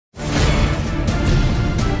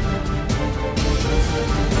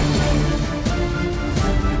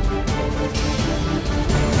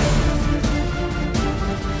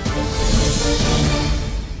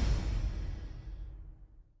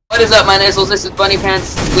What is up, my nizzles? This is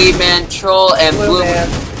BunnyPants, Weedman, Troll, and Blueman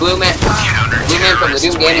from the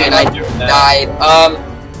Doom game, and I died.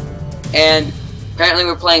 And apparently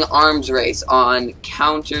we're playing Arms Race on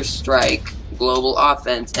Counter-Strike Global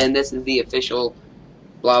Offense, and this is the official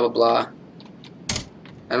blah blah blah.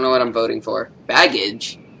 I don't know what I'm voting for.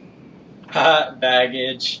 Baggage?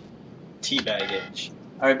 Baggage. Tea-baggage.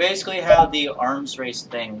 Alright, basically how the arms race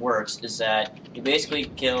thing works is that you basically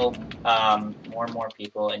kill more and more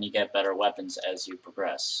people and you get better weapons as you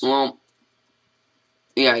progress. Well,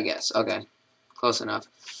 yeah, I guess. Okay. Close enough.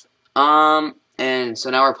 And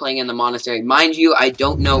so now we're playing in the monastery. Mind you, I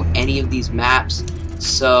don't know any of these maps,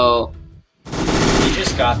 so... You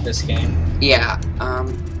just got this game. Yeah,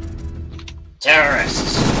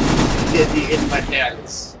 Terrorists! Get the in my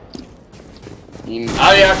hands.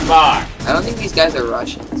 Akbar! I don't think these guys are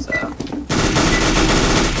Russian, so...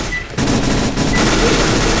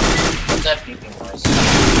 What's that beeping noise?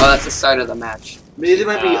 Oh, that's the start of the match. Maybe it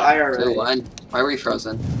might be 2-1. IRA. Why are we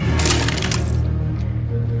frozen?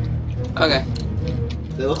 Okay.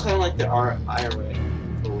 They look kind of like they are IRA.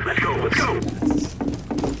 Let's go, let's go!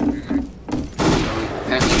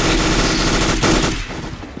 Apparently,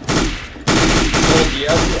 Oh, do you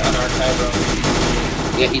have the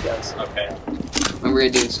unarchived? yeah, he does. Okay. When we were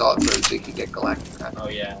doing Salt Fruit, so we could get Galactic. Oh,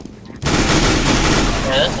 yeah.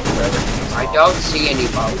 Yeah, that's a forever. I don't see any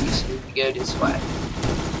bodies. We can go this way.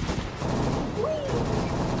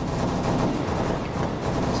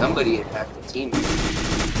 Somebody attacked the team. I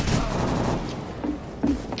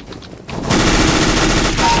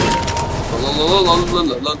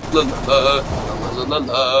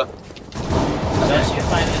actually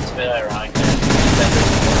find it a bit ironic that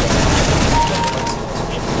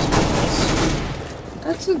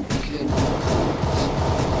That's a good...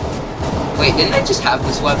 Wait, didn't I just have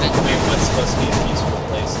this weapon? Wait, what's supposed to be a peaceful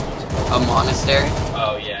place? A monastery?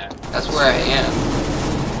 Oh, yeah. That's where I am.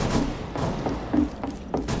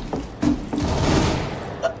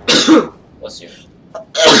 What's your...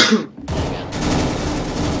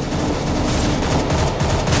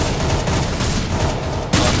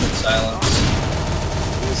 Awkward silence.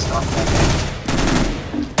 Stop that guy.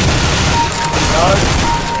 Oh!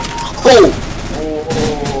 Oh!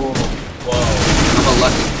 Whoa. I'm a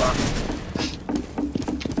lucky fuck.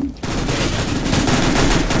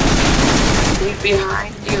 He's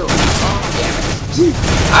behind you. Oh, damn it.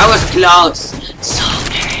 I was close. So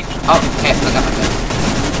dang. Oh, okay,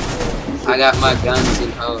 I got my guns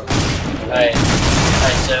and hose. Alright,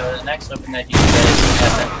 so the next weapon that you can get is the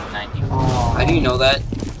FF90. How do you know that?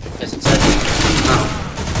 Because it says Oh.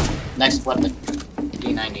 next weapon,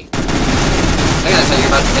 D90. I thought you were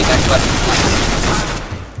about to say next weapon.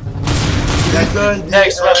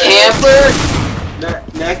 Next weapon! Camper?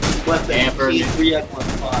 Next weapon. Camper.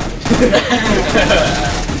 T3X15.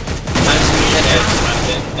 That's the next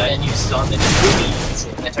weapon that you saw in the movies.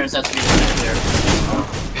 And it turns out to be the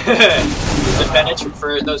The penetrator,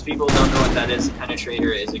 for those people who don't know what that is, a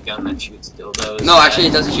penetrator is a gun that shoots dildos. No, actually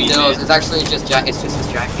it doesn't shoot dildos. It's actually just it's just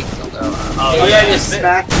a jacking dildo. Oh yeah, it's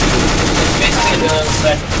Smack. basically the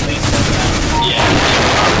special police weapon. Yeah.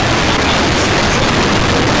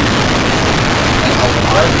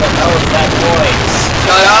 What the hell is that noise?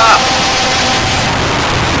 Shut up!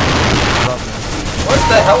 What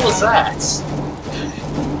the hell was that?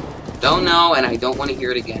 Don't know, and I don't want to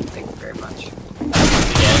hear it again. Thank you very much.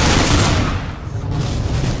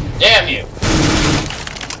 Damn you!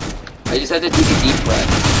 I just had to take a deep breath.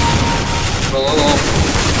 Whoa.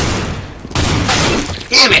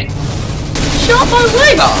 Damn it! Shot my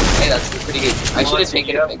leg off! Hey, that's pretty good. I should have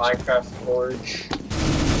taken a picture. Minecraft Forge.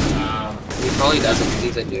 He probably doesn't,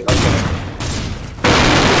 because I do. Okay.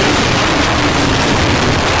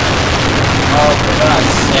 Oh, for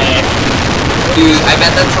God's sake. Dude, I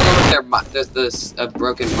bet that's someone with their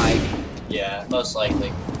broken mic. Yeah, most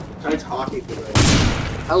likely. Try talking to it.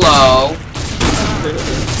 Hello.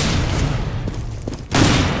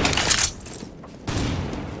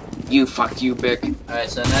 You fuck you, Bick. Alright,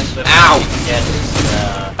 so next weapon Ow! you can get is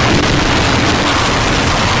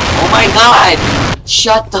Oh my god!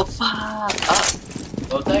 Shut the fuck up.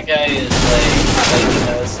 well, that guy is like he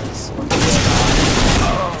knows what's going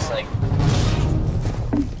on. It's like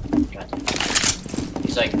God.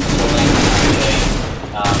 He's like pulling away,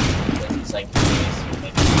 he's like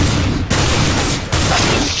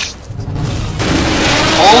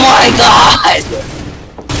Oh my god!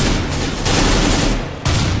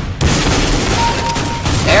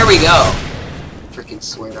 There we go. Freaking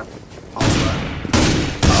swear to.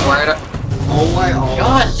 Swear to. Oh my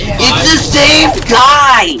God damn. It's the same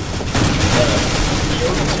guy!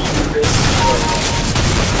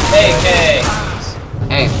 Hey,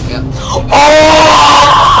 Hey, yeah.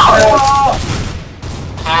 Oh!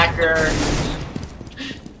 Hacker.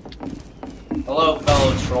 Hello,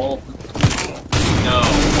 fellow troll. No.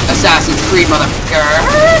 Assassin's Creed, motherfucker.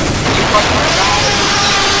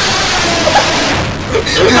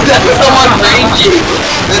 That's someone raging.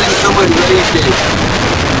 That is someone raging.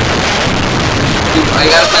 Dude, I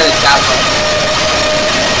gotta play the chat button.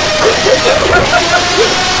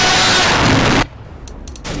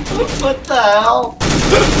 What the hell?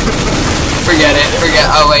 Forget it. Forget.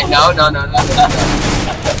 Oh wait, no.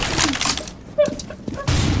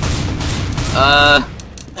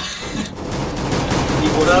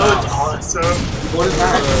 That was awesome. What is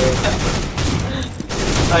that?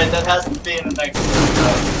 Alright, that has to be in the next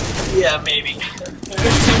one. Yeah, maybe.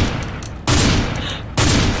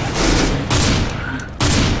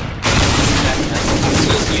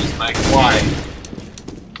 Just use my why?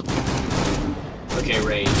 Okay,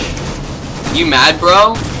 rage. You mad,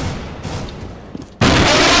 bro?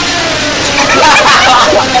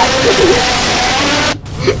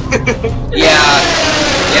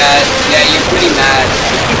 Yeah, you're pretty mad.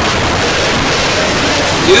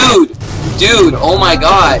 Dude, oh my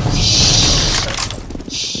god.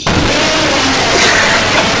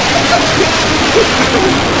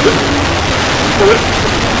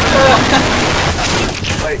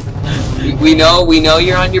 We know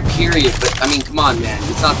you're on your period, but I mean, come on, man,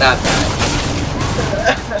 it's not that bad.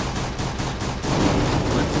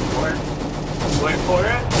 Wait for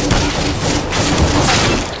it.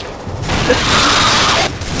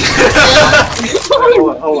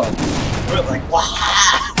 Hold on. We're like, wow.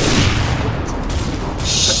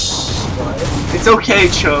 It's okay,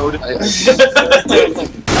 Chode.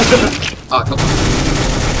 Oh, come on.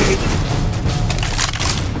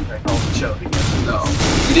 Oh, Chode again. No,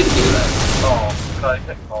 you didn't do that. Oh, God, I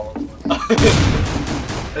couldn't follow him.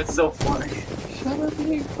 It's so funny. Shut up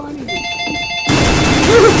being funny.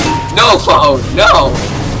 No phone, no!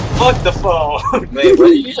 Fuck the phone! Wait, what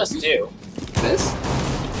did you just do? This?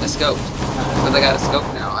 A scope. But I got a scope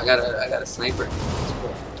now. I got a sniper.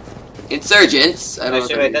 Insurgents. I don't know.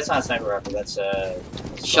 Actually, wait, that's not a sniper rifle. That's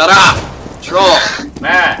Shut up, troll.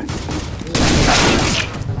 Man.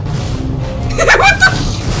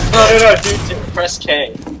 No, dude, press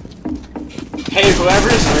K. Hey,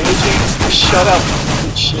 whoever's raging, shut up,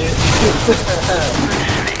 shit.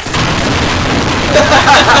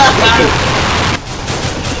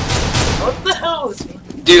 What the hell is...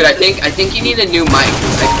 Dude, I think you need a new mic.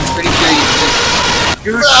 I'm pretty sure you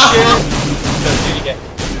Good shit. No, do it again.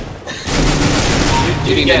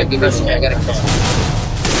 do need to give us. I gotta kill.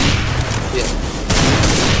 Yeah.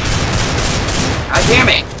 God damn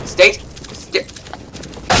it! Stay.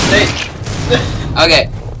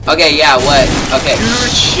 Okay, yeah, what? Okay.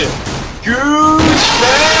 Good shit. Good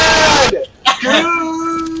man.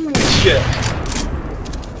 Good shit.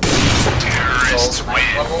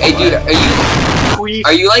 Hey, dude,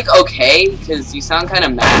 are you like okay? Because you sound kind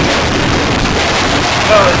of mad.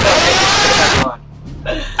 No,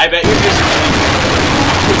 I bet you're just...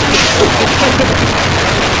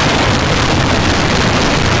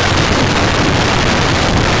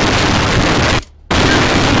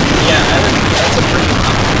 Yeah, that's a pretty...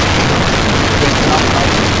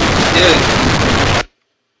 Dude.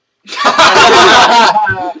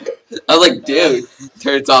 I was like, dude.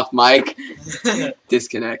 Turns off mic.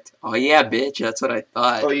 Disconnect. Oh yeah, bitch. That's what I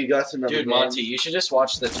thought. Oh, you got some. Dude, Monty, you should just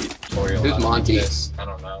watch the tutorial. Who's on Monty? This. I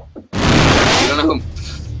don't know. You don't know who?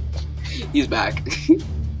 He's back.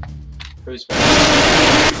 Who's back?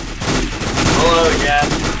 Hello again.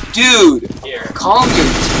 Dude, Here. calm your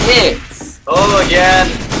tits. Hello again.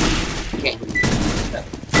 Okay.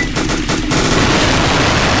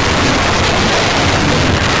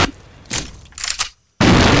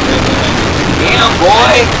 Damn,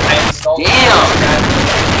 boy. Damn.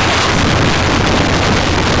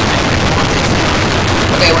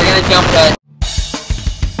 Okay, we're gonna jump cut.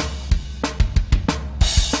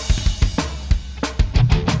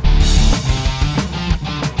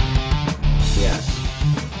 Yes.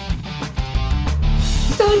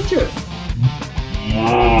 Santa.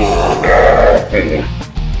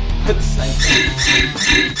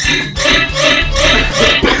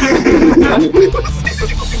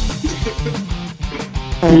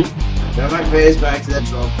 Got my face back to that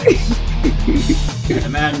troll.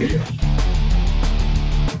 Man.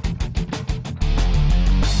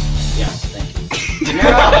 Yes, thank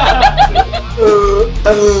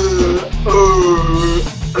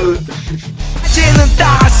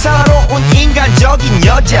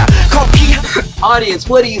Audience,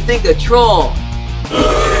 what do you think of Troll?